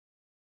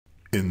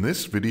In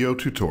this video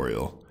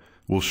tutorial,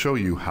 we'll show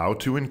you how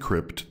to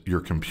encrypt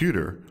your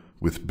computer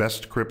with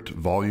BestCrypt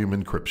Volume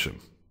Encryption.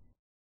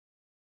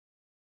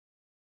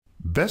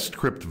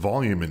 BestCrypt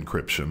Volume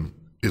Encryption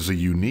is a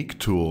unique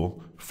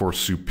tool for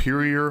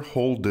superior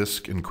whole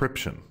disk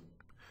encryption.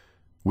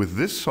 With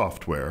this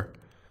software,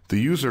 the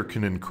user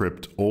can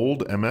encrypt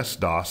old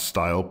MS-DOS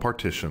style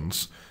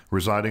partitions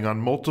residing on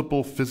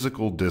multiple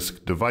physical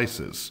disk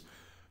devices,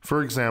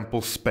 for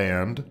example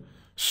spanned,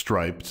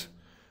 striped,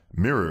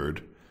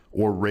 mirrored,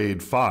 or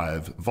RAID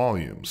 5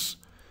 volumes.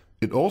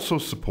 It also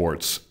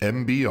supports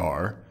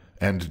MBR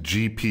and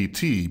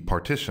GPT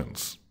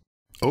partitions.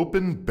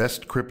 Open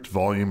BestCrypt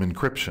Volume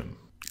Encryption.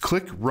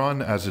 Click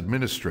Run as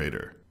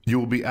Administrator. You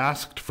will be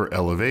asked for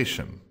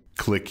elevation.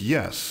 Click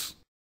Yes.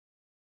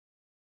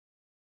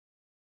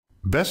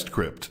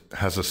 BestCrypt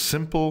has a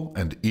simple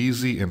and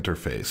easy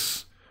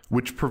interface,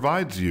 which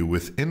provides you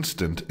with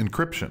instant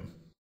encryption.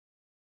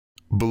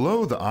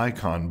 Below the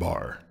icon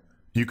bar,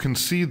 you can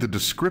see the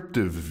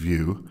descriptive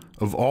view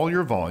of all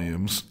your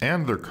volumes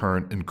and their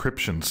current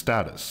encryption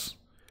status.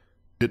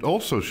 It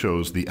also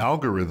shows the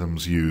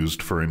algorithms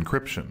used for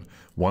encryption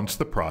once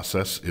the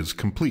process is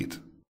complete.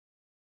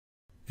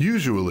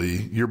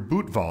 Usually, your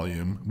boot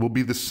volume will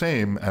be the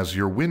same as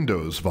your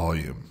Windows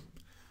volume.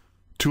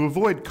 To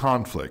avoid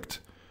conflict,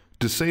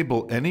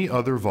 disable any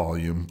other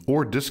volume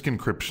or disk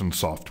encryption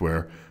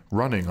software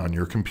running on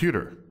your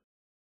computer.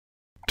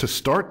 To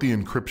start the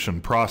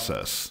encryption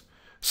process,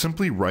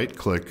 simply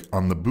right-click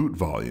on the boot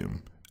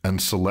volume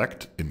and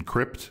select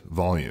Encrypt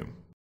Volume.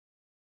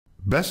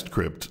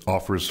 BestCrypt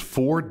offers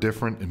 4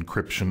 different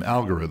encryption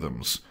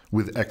algorithms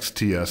with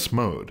XTS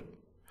mode.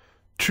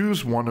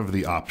 Choose one of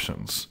the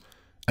options,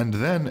 and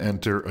then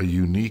enter a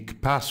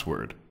unique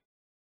password.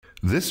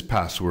 This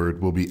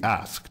password will be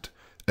asked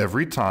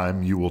every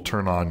time you will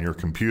turn on your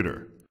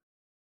computer.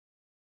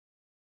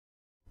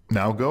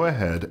 Now go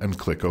ahead and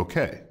click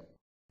OK.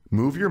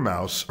 Move your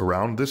mouse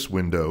around this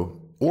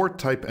window or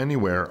type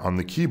anywhere on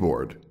the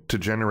keyboard to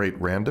generate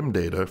random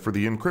data for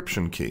the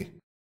encryption key.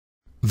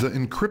 The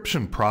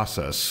encryption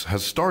process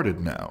has started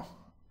now.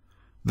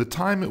 The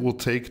time it will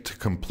take to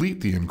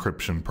complete the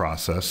encryption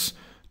process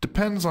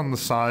depends on the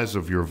size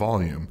of your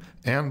volume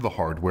and the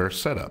hardware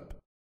setup.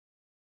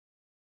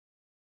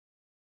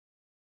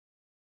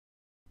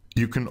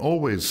 You can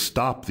always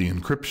stop the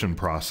encryption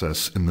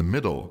process in the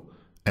middle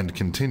and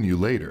continue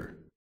later.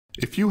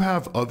 If you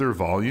have other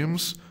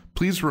volumes,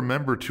 please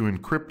remember to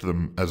encrypt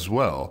them as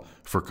well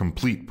for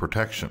complete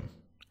protection.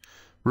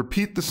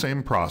 Repeat the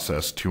same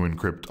process to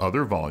encrypt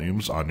other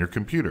volumes on your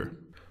computer.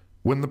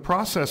 When the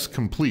process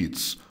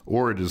completes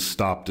or it is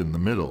stopped in the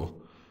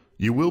middle,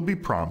 you will be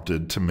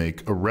prompted to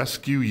make a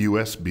rescue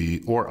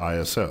USB or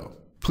ISO.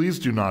 Please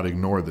do not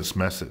ignore this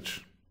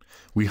message.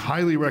 We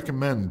highly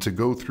recommend to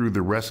go through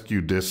the rescue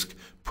disk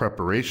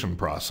preparation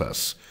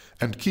process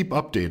and keep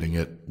updating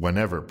it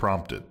whenever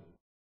prompted.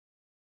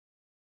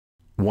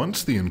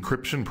 Once the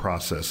encryption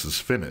process is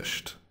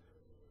finished,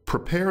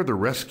 prepare the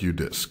rescue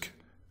disk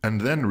and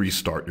then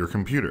restart your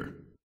computer.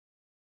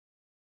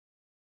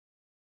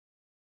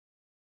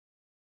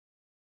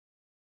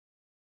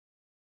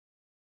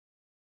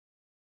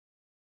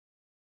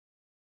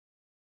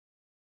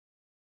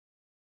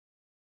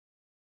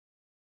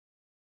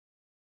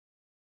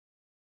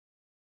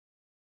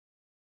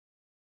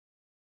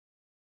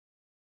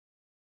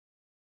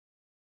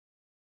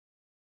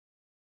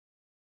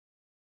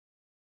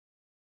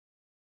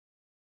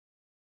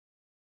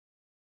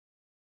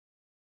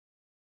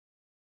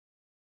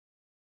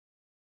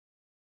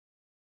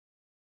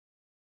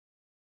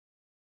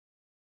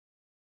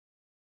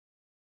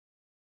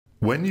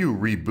 When you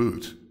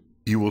reboot,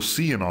 you will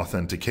see an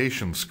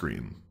authentication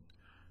screen.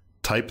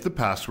 Type the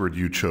password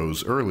you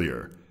chose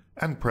earlier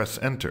and press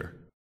Enter.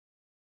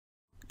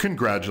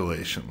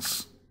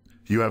 Congratulations!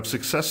 You have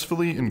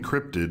successfully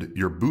encrypted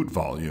your boot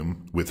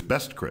volume with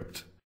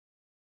BestCrypt.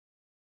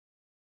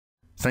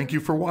 Thank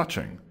you for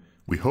watching.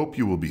 We hope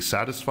you will be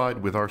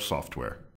satisfied with our software.